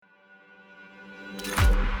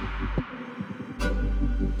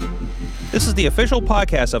This is the official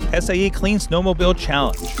podcast of SAE Clean Snowmobile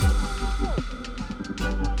Challenge.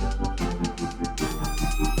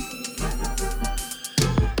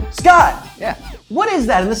 Scott! Yeah. What is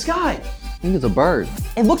that in the sky? I think it's a bird.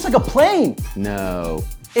 It looks like a plane. No.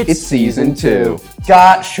 It's season 2.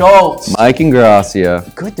 Scott Schultz. Mike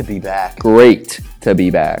Ingrassia. Good to be back. Great to be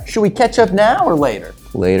back. Should we catch up now or later?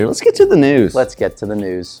 Later. Let's get to the news. Let's get to the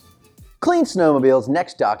news. Clean Snowmobile's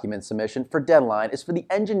next document submission for deadline is for the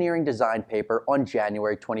engineering design paper on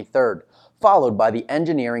January 23rd, followed by the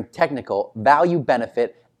engineering technical value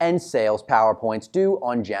benefit and sales PowerPoints due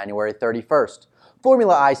on January 31st.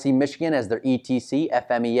 Formula IC Michigan has their ETC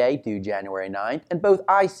FMEA due January 9th, and both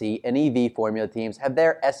IC and EV Formula teams have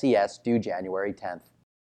their SES due January 10th.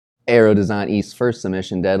 Aero Design East's first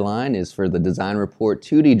submission deadline is for the design report,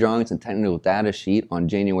 2D drawings, and technical data sheet on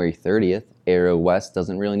January 30th. Aero West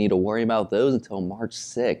doesn't really need to worry about those until March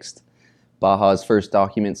 6th. Baja's first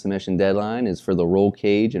document submission deadline is for the roll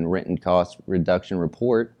cage and written cost reduction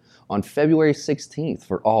report on February 16th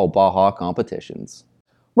for all Baja competitions.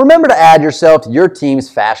 Remember to add yourself to your team's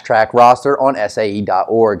fast track roster on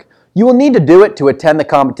SAE.org. You will need to do it to attend the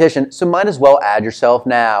competition, so might as well add yourself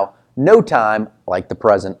now. No time like the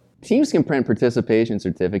present. Teams can print participation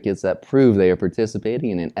certificates that prove they are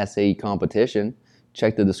participating in an SAE competition.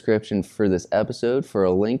 Check the description for this episode for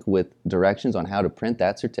a link with directions on how to print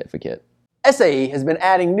that certificate. SAE has been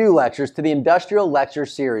adding new lectures to the Industrial Lecture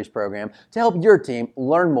Series program to help your team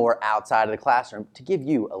learn more outside of the classroom to give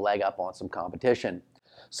you a leg up on some competition.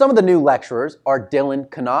 Some of the new lecturers are Dylan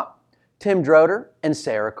Knott, Tim Droder, and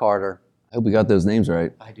Sarah Carter. I hope we got those names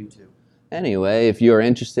right. I do too. Anyway, if you are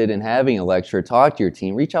interested in having a lecturer talk to your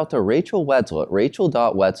team, reach out to Rachel Wetzel at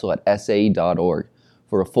rachel.wetzel@sae.org.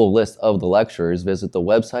 For a full list of the lecturers, visit the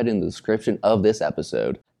website in the description of this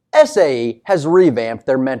episode. SAE has revamped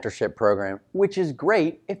their mentorship program, which is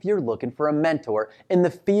great if you're looking for a mentor in the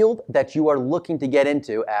field that you are looking to get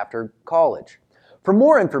into after college. For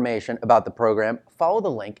more information about the program, follow the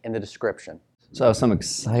link in the description. So I have some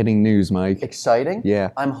exciting news, Mike. Exciting?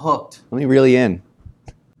 Yeah. I'm hooked. Let me reel you in.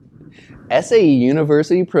 SAE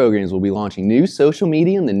University programs will be launching new social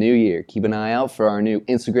media in the new year. Keep an eye out for our new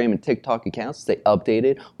Instagram and TikTok accounts to stay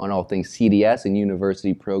updated on all things CDS and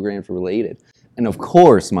university programs related. And of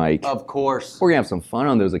course, Mike, Of course. we're going to have some fun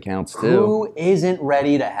on those accounts too. Who isn't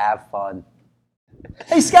ready to have fun?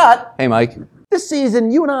 Hey, Scott, Hey, Mike, this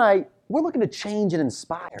season, you and I, we're looking to change and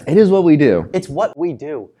inspire. it is what we do. It's what we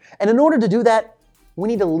do. And in order to do that, we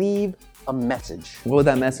need to leave a message. What would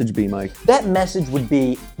that message be, Mike? That message would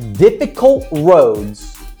be difficult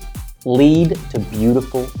roads lead to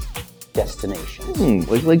beautiful destinations.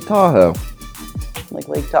 Like Lake Tahoe. Like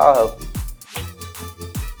Lake Tahoe.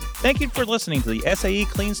 Thank you for listening to the SAE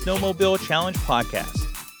Clean Snowmobile Challenge podcast.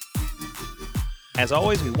 As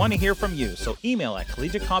always, we want to hear from you, so email at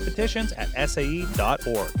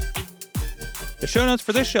collegiatecompetitions@sae.org. The show notes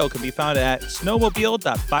for this show can be found at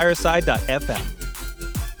snowmobile.fireside.fm.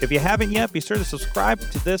 If you haven't yet, be sure to subscribe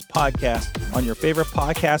to this podcast on your favorite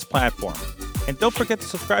podcast platform. And don't forget to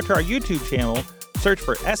subscribe to our YouTube channel. Search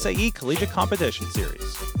for SAE Collegiate Competition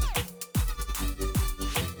Series.